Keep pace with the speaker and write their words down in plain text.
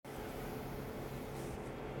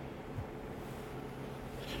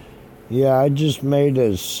Yeah, I just made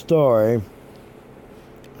a story.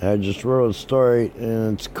 I just wrote a story,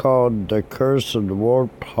 and it's called The Curse of the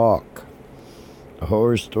Warped Hawk. A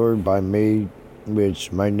horror story by me,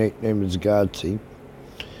 which my nickname is Godsey.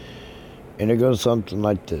 And it goes something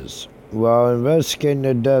like this. While investigating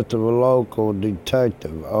the death of a local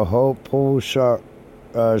detective, a hopeful shopkeeper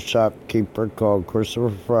called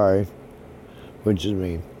Christopher Fry, which is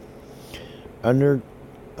me,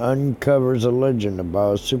 uncovers a legend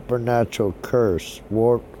about a supernatural curse,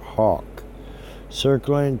 Warped Hawk,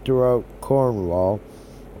 circling throughout Cornwall.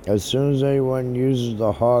 As soon as anyone uses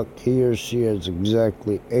the hawk, he or she has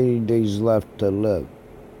exactly 80 days left to live.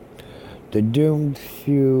 The doomed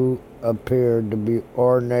few appear to be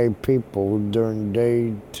ordinary people during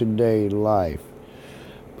day-to-day life,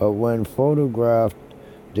 but when photographed,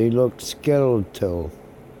 they look skeletal.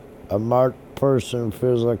 A marked person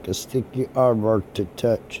feels like a sticky artwork to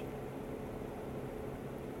touch.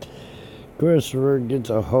 Christopher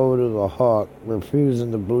gets a hold of the hawk,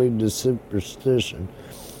 refusing to believe the superstition.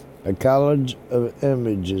 A collage of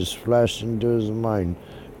images flashed into his mind.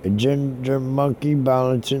 A ginger monkey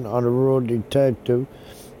balancing on a rural detective,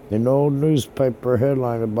 an old newspaper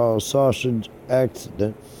headline about a sausage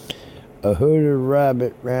accident, a hooded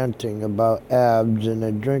rabbit ranting about abs, and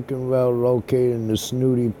a drinking well located in a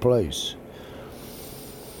snooty place.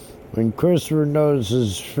 When Christopher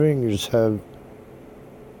notices his fingers have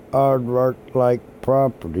aardvark-like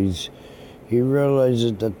properties, he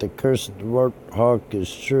realizes that the curse of the Warped Hawk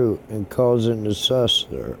is true and calls in the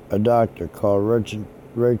sussler, a doctor called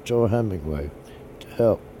Rachel Hemingway, to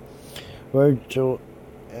help. Rachel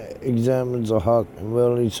examines the hawk and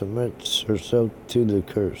willingly submits herself to the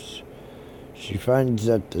curse. She finds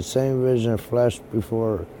that the same vision flashed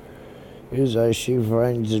before his eyes. She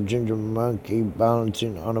finds the ginger monkey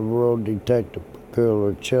balancing on a rural detective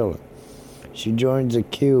peculiar chilling. She joins a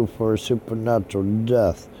queue for a supernatural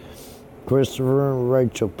death. Christopher and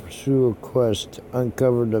Rachel pursue a quest to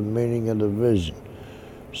uncover the meaning of the vision,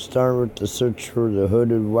 starting with the search for the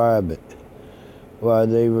hooded rabbit, while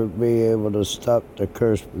they would be able to stop the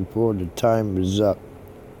curse before the time is up.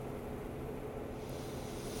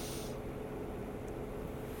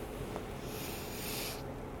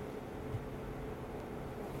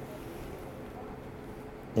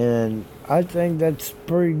 And I think that's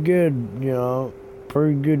pretty good,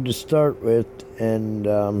 pretty good to start with. And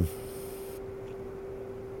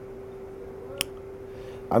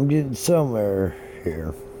I'm getting somewhere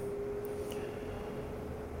here.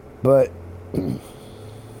 But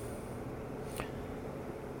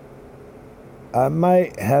I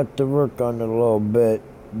might have to work on it a little bit.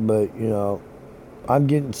 But, I'm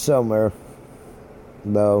getting somewhere,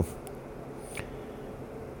 though.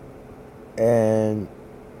 And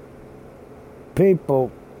people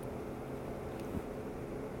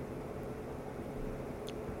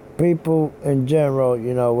in general,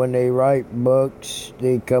 when they write books,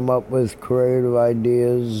 they come up with creative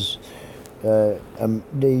ideas. They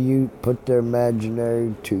put their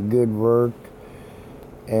imaginary to good work,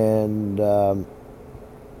 and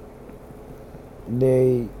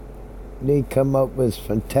they come up with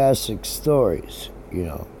fantastic stories,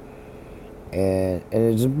 and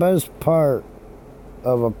it's the best part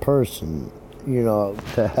of a person,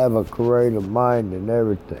 to have a creative mind and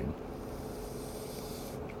everything.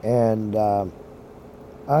 And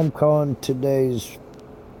I'm calling today's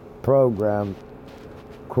program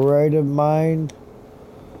Creative Mind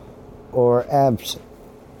or Absent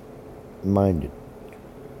Minded.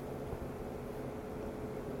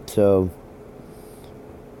 So,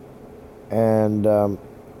 and the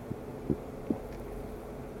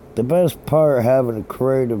best part of having a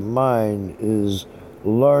creative mind is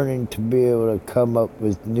learning to be able to come up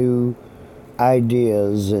with new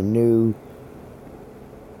ideas and new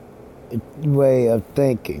way of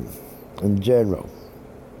thinking in general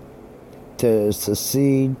to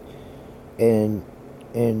succeed and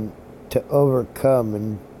to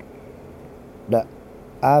overcome the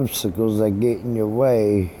obstacles that get in your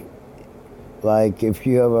way. Like if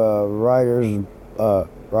you have a writer's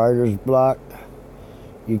block,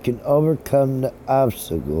 you can overcome the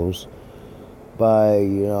obstacles by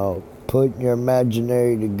putting your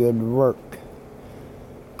imaginary to good work,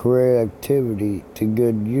 creativity to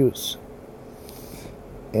good use.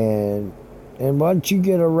 And once you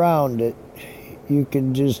get around it, you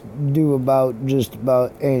can just do just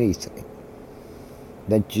about anything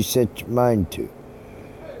that you set your mind to.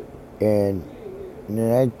 And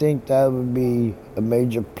I think that would be a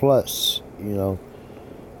major plus, and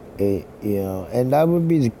that would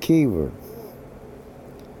be the key word.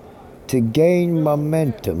 To gain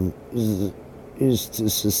momentum is to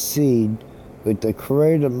succeed with a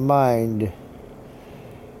creative mind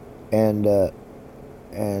and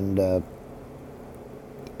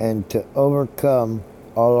to overcome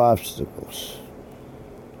all obstacles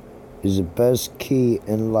is the best key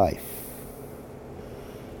in life.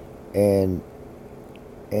 And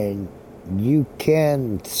you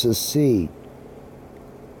can succeed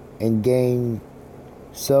and gain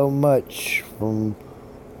so much from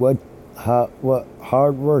what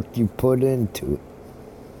hard work you put into it.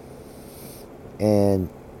 And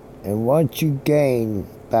once you gain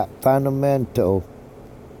that fundamental,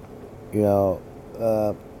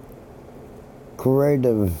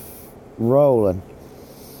 creative rolling,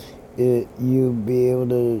 you'll be able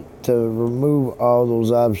to remove all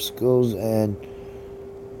those obstacles and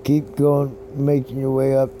keep going, making your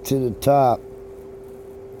way up to the top.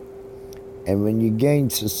 And when you gain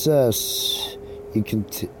success, you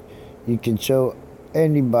can show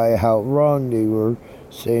anybody how wrong they were,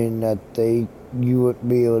 saying that you wouldn't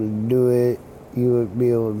be able to do it, you wouldn't be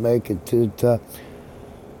able to make it to the top.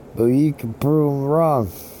 But you can prove them wrong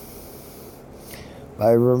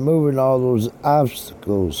by removing all those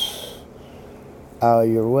obstacles out of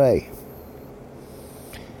your way.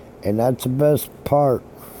 And that's the best part,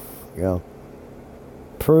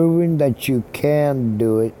 proving that you can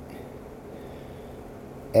do it,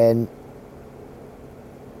 and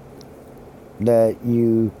that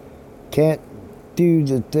you can't do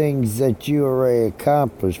the things that you already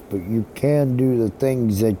accomplished, but you can do the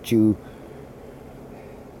things that you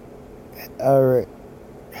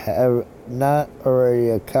have not already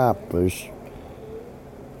accomplished.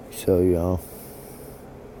 So,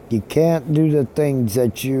 you can't do the things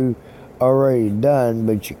that you already done,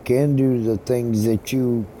 but you can do the things that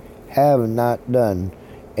you have not done,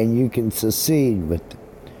 and you can succeed with it.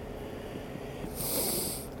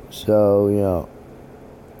 So,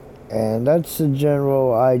 and that's the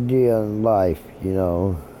general idea in life,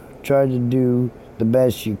 Try to do the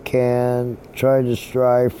best you can. Try to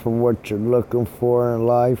strive for what you're looking for in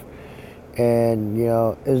life. And,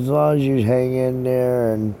 as long as you hang in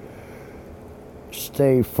there and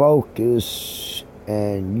stay focused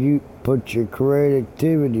and you put your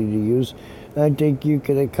creativity to use, I think you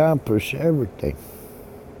can accomplish everything.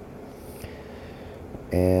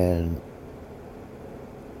 And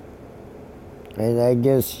I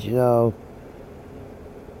guess,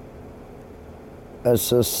 a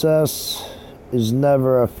success is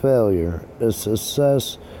never a failure. A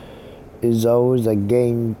success is always a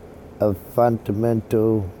gain of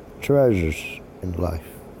fundamental treasures in life.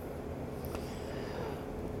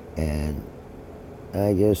 And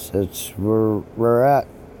I guess that's where we're at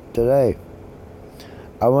today.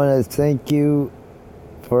 I want to thank you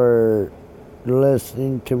for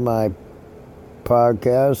listening to my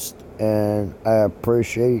podcast, and I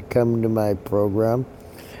appreciate you coming to my program.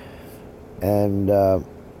 And I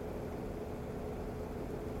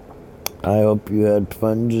hope you had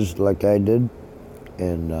fun just like I did.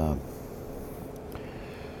 And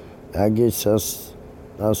I guess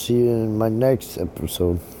I'll see you in my next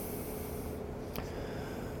episode.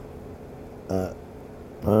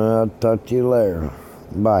 I'll talk to you later.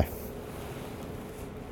 Bye.